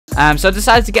So I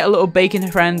decided to get a little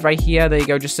bacon friend right here. There you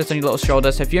go, just sits on your little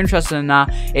shoulder. So if you're interested in that,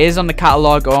 it is on the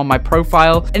catalog or on my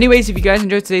profile. Anyways, if you guys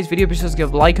enjoyed today's video, be sure to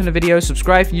give a like on the video,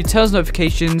 subscribe for turn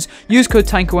notifications, use code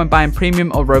TanqR when buying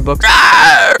premium or Robux.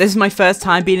 This is my first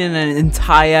time being in an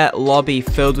entire lobby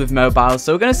filled with mobiles,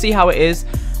 so we're gonna see how it is.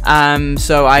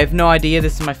 So I have no idea.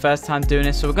 This is my first time doing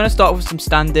this, so we're gonna start with some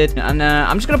standard, and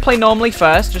I'm just gonna play normally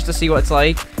first, just to see what it's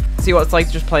like. See what it's like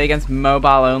to just play against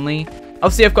mobile only.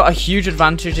 Obviously, I've got a huge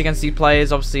advantage against these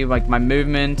players. Obviously, like my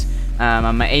movement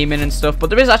and my aiming and stuff.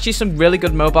 But there is actually some really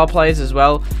good mobile players as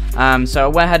well. So I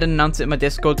went ahead and announced it in my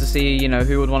Discord to see, you know,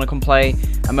 who would want to come play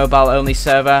a mobile only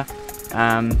server.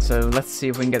 So let's see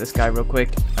if we can get this guy real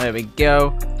quick. There we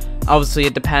go. Obviously,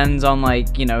 it depends on,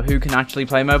 like, you know, who can actually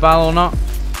play mobile or not.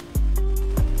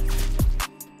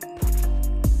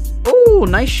 Oh,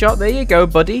 nice shot. There you go,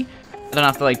 buddy. I don't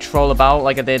have to, like, troll about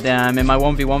like I did in my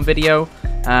 1v1 video.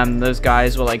 Those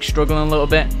guys were, like, struggling a little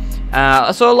bit.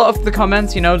 I saw a lot of the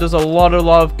comments, you know, there's a lot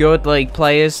of good, like,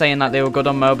 players saying that they were good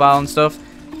on mobile and stuff.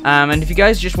 And if you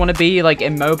guys just want to be, like,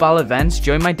 in mobile events,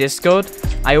 join my Discord.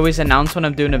 I always announce when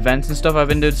I'm doing events and stuff. I've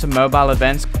been doing some mobile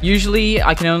events. Usually,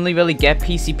 I can only really get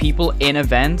PC people in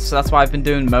events, so that's why I've been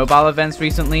doing mobile events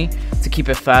recently, to keep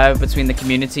it fair between the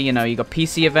community. You know, you got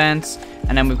PC events,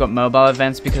 and then we've got mobile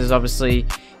events, because obviously,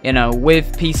 you know,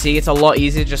 with PC, it's a lot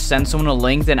easier to just send someone a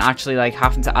link than actually, like,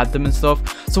 having to add them and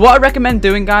stuff. So what I recommend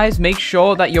doing, guys, make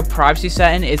sure that your privacy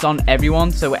setting is on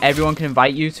everyone, so everyone can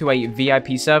invite you to a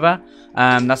VIP server.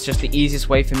 That's just the easiest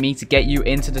way for me to get you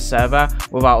into the server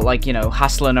without, like, you know,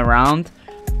 hassling around.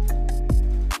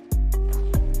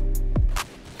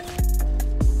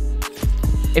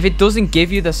 If it doesn't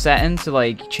give you the setting to,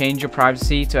 like, change your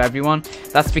privacy to everyone,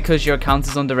 that's because your account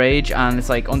is underage and it's,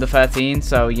 like, under 13,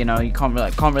 so, you know, you can't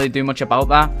really do much about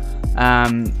that.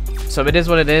 So it is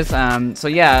what it is. So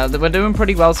yeah, we're doing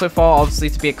pretty well so far, obviously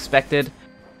to be expected.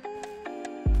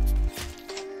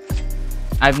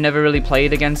 I've never really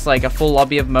played against, like, a full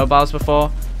lobby of mobiles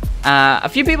before. A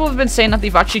few people have been saying that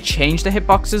they've actually changed the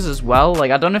hitboxes as well.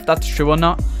 Like, I don't know if that's true or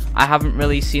not. I haven't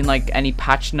really seen, like, any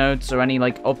patch notes or any,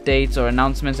 like, updates or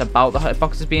announcements about the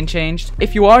hitboxes being changed.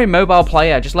 If you are a mobile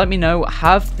player, just let me know,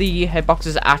 have the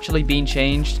hitboxes actually been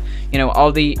changed? You know,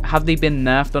 have they been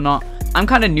nerfed or not? I'm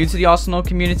kind of new to the Arsenal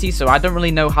community, so I don't really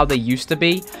know how they used to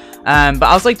be. But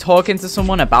I was, like, talking to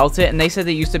someone about it, and they said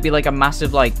they used to be, like, a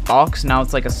massive, like, box. Now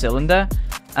it's, like, a cylinder.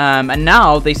 And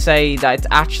now they say that it's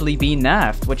actually been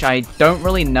nerfed, which I don't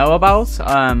really know about.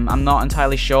 I'm not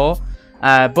entirely sure.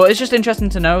 But it's just interesting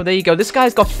to know. There you go. This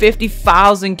guy's got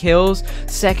 50,000 kills.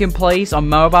 Second place on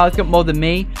mobile. He's got more than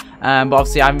me. But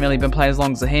obviously I haven't really been playing as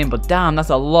long as him. But damn,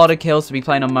 that's a lot of kills to be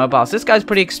playing on mobile. So this guy's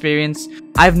pretty experienced.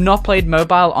 I've not played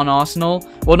mobile on Arsenal.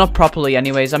 Well, not properly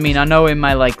anyways. I mean, I know in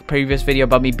my, like, previous video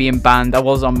about me being banned, I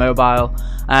was on mobile.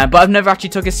 But I've never actually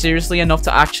took it seriously enough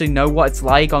to actually know what it's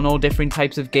like on all different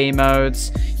types of game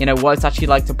modes. You know, what it's actually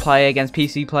like to play against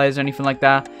PC players or anything like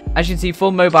that. As you can see,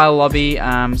 full mobile lobby.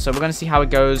 So we're going to see how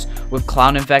it goes with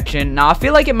Clown Infection. Now, I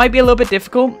feel like it might be a little bit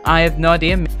difficult. I have no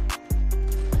idea.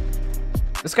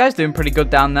 This guy's doing pretty good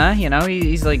down there, you know,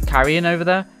 he's like carrying over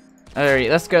there. Alright,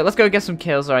 let's go get some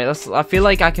kills. Alright, I feel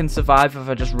like I can survive if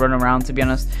I just run around, to be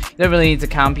honest. You don't really need to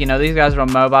camp, you know, these guys are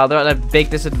on mobile, they're at a big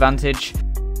disadvantage.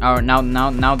 Alright,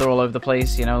 now they're all over the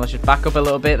place, you know, let's just back up a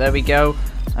little bit, there we go.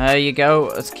 There you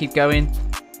go, let's keep going.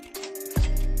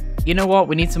 You know what,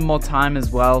 we need some more time as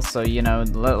well, so, you know,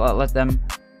 let them,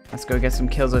 let's go get some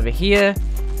kills over here.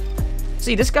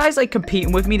 See, this guy's, like,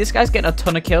 competing with me. This guy's getting a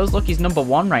ton of kills. Look, he's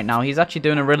 #1 right now. He's actually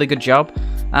doing a really good job.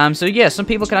 So yeah, some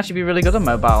people can actually be really good on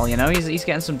mobile, you know. He's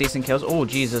getting some decent kills. Oh,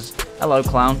 Jesus. Hello,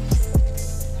 clown.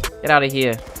 Get out of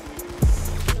here.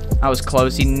 That was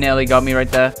close. He nearly got me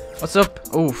right there. What's up?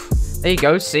 Oof. There you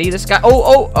go. See, this guy.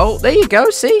 Oh, there you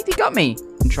go. See, he got me.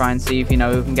 And try and see if, you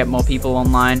know, we can get more people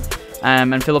online.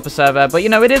 And fill up a server, but you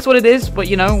know, it is what it is. But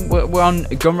you know, we're on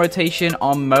gun rotation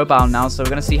on mobile now, so we're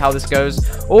gonna see how this goes.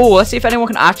 Oh, let's see if anyone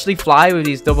can actually fly with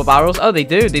these double barrels. Oh, they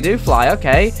do fly.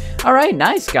 Okay, all right,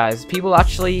 nice, guys. People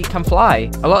actually can fly.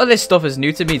 A lot of this stuff is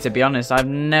new to me, to be honest. I've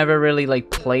never really,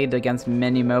 like, played against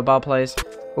many mobile players.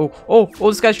 Oh,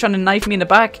 this guy's trying to knife me in the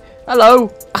back.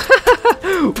 Hello.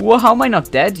 Well, how am I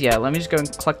not dead yet? Let me just go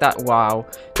and collect that. Wow.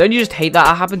 Don't you just hate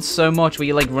that? It happens so much where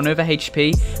you, like, run over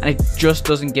HP and it just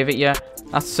doesn't give it you.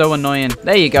 That's so annoying.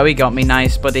 There you go. He got me.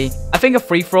 Nice, buddy. I think a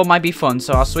free-for-all might be fun,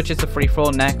 so I'll switch it to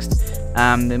free-for-all next.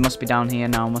 They must be down here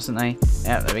now, mustn't they?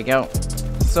 Yeah, there we go.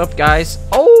 What's up, guys?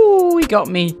 Oh, he got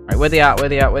me. All right, where they at?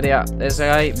 There's a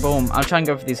guy. Boom. I'll try and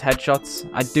go for these headshots.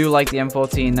 I do like the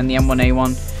M14 and the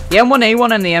M1A1. The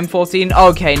M1A1 and the M14.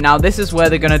 Okay, now this is where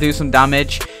they're going to do some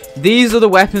damage. These are the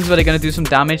weapons that are going to do some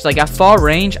damage. Like, at far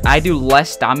range, I do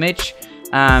less damage.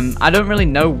 I don't really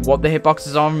know what the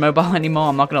hitboxes are on mobile anymore.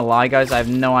 I'm not going to lie, guys. I have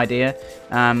no idea.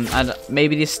 And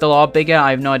maybe they still are bigger.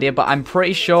 I have no idea. But I'm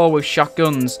pretty sure with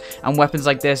shotguns and weapons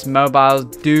like this, mobiles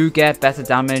do get better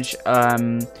damage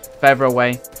further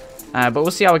away. But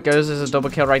we'll see how it goes. There's a double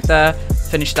kill right there.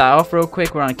 Finish that off real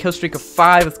quick. We're on a kill streak of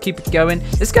 5. Let's keep it going.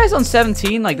 This guy's on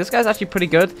 17. Like, this guy's actually pretty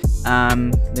good.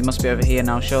 They must be over here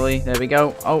now, surely. There we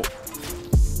go. Oh.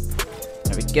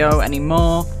 There we go. Any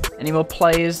more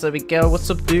players? There we go. What's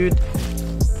up, dude?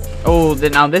 Oh,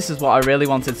 now this is what I really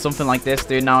wanted. Something like this,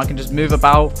 dude. Now I can just move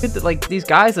about. Like, these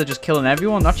guys are just killing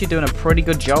everyone. They're actually doing a pretty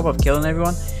good job of killing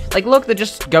everyone. Like, look, they're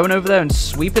just going over there and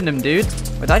sweeping them, dude.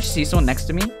 Wait, did I just see someone next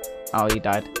to me? Oh, he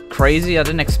died. Crazy. I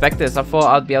didn't expect this. I thought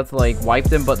I'd be able to, like, wipe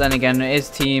them. But then again, it is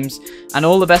teams. And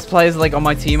all the best players, like, on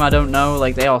my team, I don't know.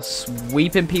 Like, they are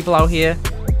sweeping people out here.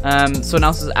 Someone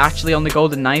else is actually on the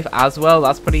golden knife as well.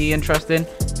 That's pretty interesting.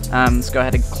 Let's go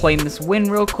ahead and claim this win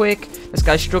real quick. This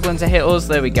guy's struggling to hit us.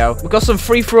 There we go. We've got some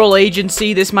free-for-all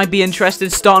agency. This might be interesting.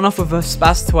 Starting off with a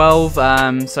Spaz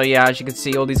 12. So yeah, as you can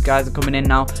see, all these guys are coming in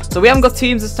now. So we haven't got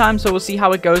teams this time, so we'll see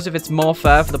how it goes, if it's more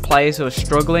fair for the players who are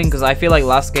struggling. Because I feel like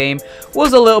last game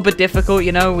was a little bit difficult,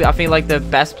 you know. I feel like the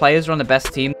best players are on the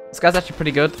best team. This guy's actually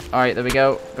pretty good. Alright, there we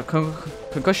go.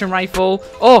 Concussion rifle.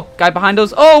 Oh, guy behind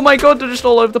us. Oh my god, they're just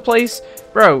all over the place.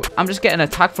 Bro, I'm just getting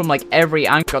attacked from like every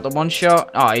angle. Got the one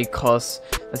shot. Oh, you cuss.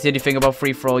 That's the only thing about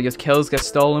free-for-all. Your kills get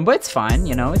stolen, but it's fine,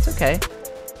 you know, it's okay.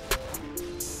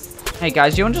 Hey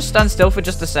guys, you want to just stand still for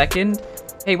just a second?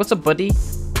 Hey, what's up, buddy?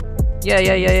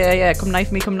 Yeah. Come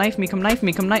knife me, come knife me, come knife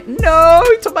me, come knife. No,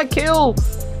 he took my kill.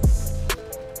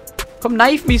 Come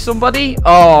knife me, somebody.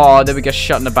 Oh, there we go,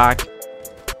 shot in the back.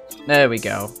 There we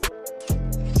go.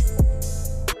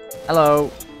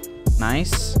 Hello.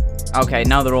 Nice. Okay,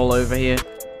 now they're all over here.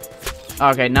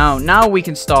 Okay, now we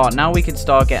can start. Now we can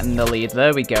start getting the lead.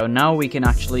 There we go. Now we can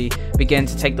actually begin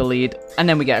to take the lead. And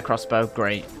then we get a crossbow.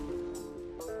 Great.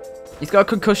 He's got a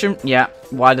concussion. Yeah.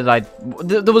 Why did I...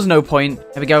 There was no point.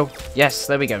 There we go. Yes,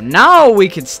 there we go. Now we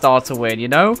can start to win, you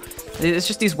know? It's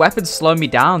just these weapons slow me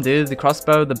down, dude. The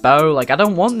crossbow, the bow. Like, I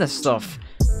don't want this stuff.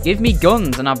 Give me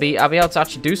guns and I'll be able to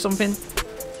actually do something.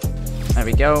 There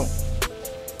we go.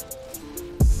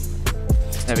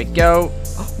 There we go.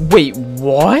 Wait,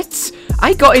 what?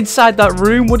 I got inside that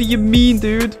room. What do you mean,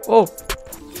 dude? Oh,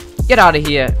 get out of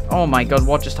here. Oh my god,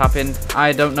 what just happened?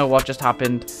 I don't know what just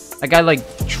happened. A guy like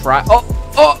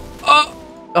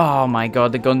Oh my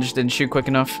god, the gun just didn't shoot quick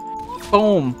enough.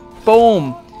 Boom.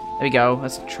 Boom. There we go.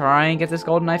 Let's try and get this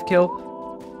golden knife kill.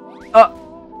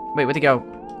 Oh, wait, where'd he go?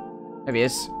 There he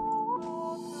is.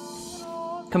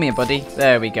 Come here, buddy.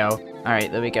 There we go.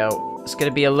 Alright, there we go. It's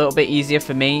gonna be a little bit easier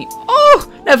for me.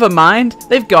 Oh, never mind.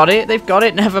 They've got it. They've got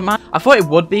it. Never mind. I thought it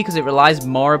would be because it relies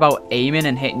more about aiming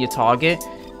and hitting your target.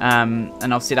 And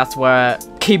obviously that's where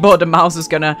keyboard and mouse is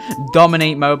gonna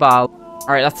dominate mobile.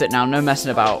 Alright, that's it now. No messing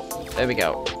about. There we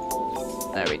go.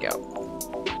 There we go.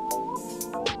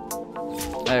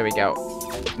 There we go.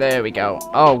 There we go.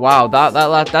 Oh wow,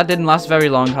 that didn't last very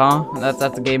long, huh? That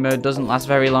the game mode doesn't last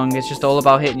very long. It's just all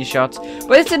about hitting your shots.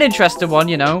 But it's an interesting one,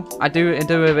 you know. I do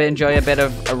enjoy a bit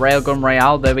of a railgun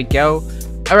royale. There we go.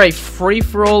 Alright,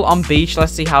 free-for-all on beach.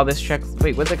 Let's see how this checks.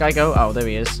 Wait, where'd the guy go? Oh, there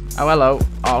he is. Oh, hello.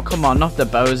 Oh, come on, not the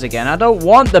bows again. I don't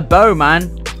want the bow,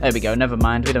 man. There we go. Never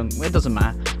mind. It doesn't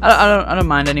matter. I don't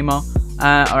mind anymore.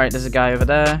 Alright, there's a guy over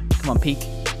there. Come on, peek.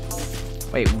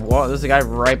 Wait, what? There's a guy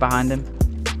right behind him.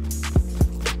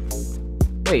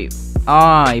 Wait.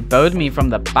 Ah, he bowed me from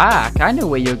the back. I know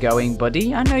where you're going,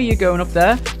 buddy. I know you're going up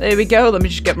there. There we go. Let me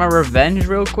just get my revenge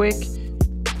real quick.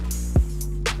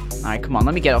 Alright, come on.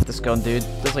 Let me get off this gun, dude.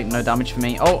 There's like no damage for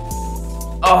me. Oh.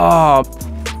 Oh.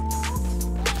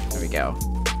 There we go.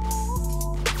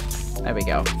 There we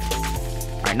go.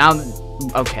 Alright, now...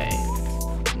 Okay.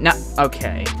 No,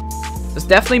 okay. There's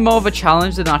definitely more of a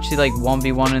challenge than actually like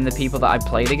 1v1 the people that I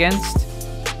played against.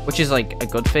 Which is like a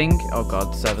good thing. Oh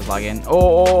god, server's lagging.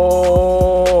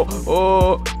 Oh,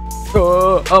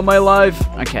 my life.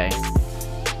 Okay.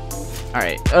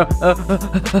 Alright.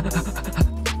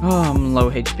 Oh, I'm low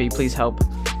HP. Please help.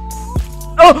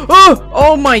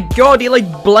 Oh my god. He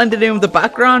like blended in with the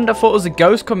background. I thought it was a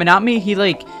ghost coming at me. He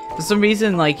like, for some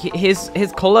reason, like his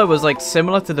color was like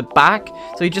similar to the back.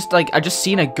 So he just like, I just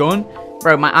seen a gun.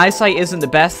 Bro, my eyesight isn't the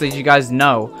best, as you guys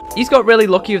know. He's got really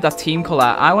lucky with that team color.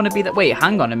 I want to be that. Wait,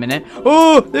 hang on a minute.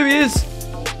 Oh, there he is.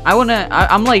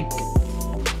 I'm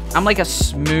like a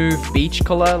smooth beach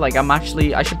color. Like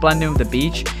I should blend in with the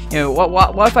beach. You know,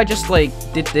 what if I just like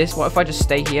did this? What if I just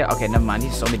stay here? Okay, never mind.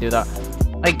 He saw me do that.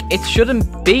 Like, it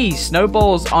shouldn't be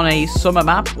snowballs on a summer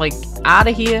map. Like, out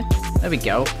of here. There we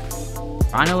go.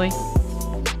 Finally.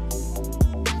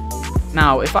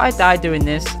 Now, if I die doing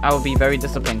this, I will be very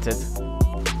disappointed.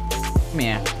 Come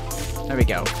here. There we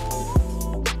go.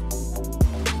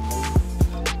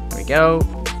 There we go.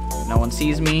 No one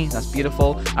sees me. That's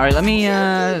beautiful. All right, let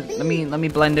me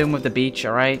blend in with the beach.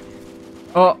 All right.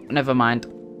 Oh, never mind.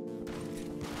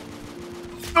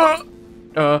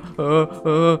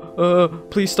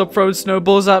 Please stop throwing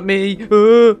snowballs at me.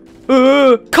 Come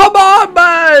on,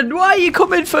 man! Why are you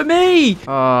coming for me?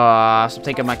 Oh, stop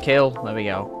taking my kill. There we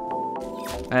go.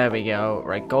 There we go.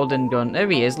 Right, golden gun. There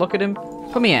he is. Look at him.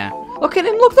 Come here. Look at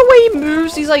him. Look the way he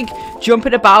moves. He's like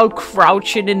jumping about,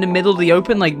 crouching in the middle of the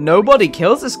open. Like nobody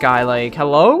kills this guy. Like,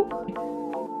 hello?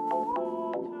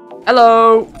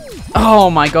 Hello? Oh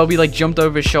my god, we like jumped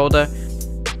over his shoulder.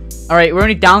 Alright, we're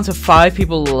only down to 5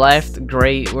 people left.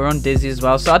 Great, we're on Dizzy as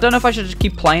well. So I don't know if I should just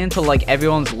keep playing until like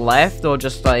everyone's left, or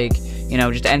just like, you know,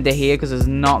 just end it here because there's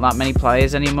not that many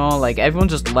players anymore. Like everyone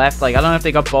just left. Like I don't know if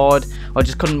they got bored or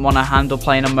just couldn't want to handle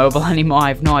playing on mobile anymore. I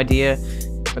have no idea.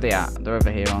 Where they at? They're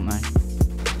over here, aren't they?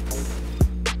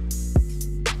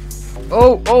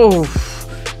 Oh, oh.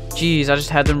 Jeez, I just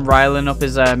had them riling up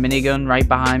his minigun right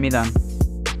behind me then.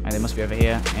 Oh, they must be over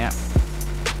here. Yeah.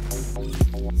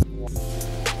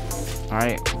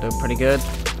 Alright, doing pretty good.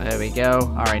 There we go.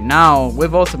 Alright, now,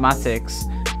 with automatics,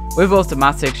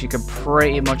 you can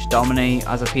pretty much dominate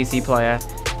as a PC player.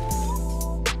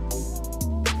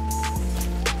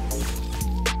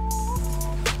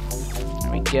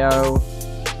 There we go.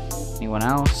 Anyone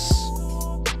else?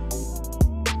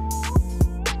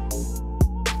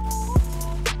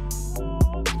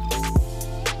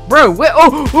 Bro, where?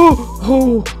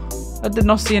 Oh! I did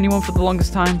not see anyone for the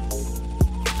longest time.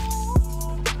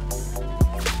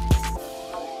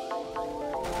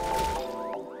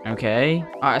 Okay.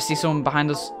 Alright, I see someone behind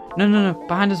us. No.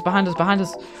 Behind us.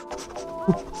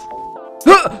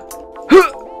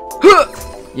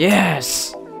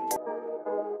 Yes!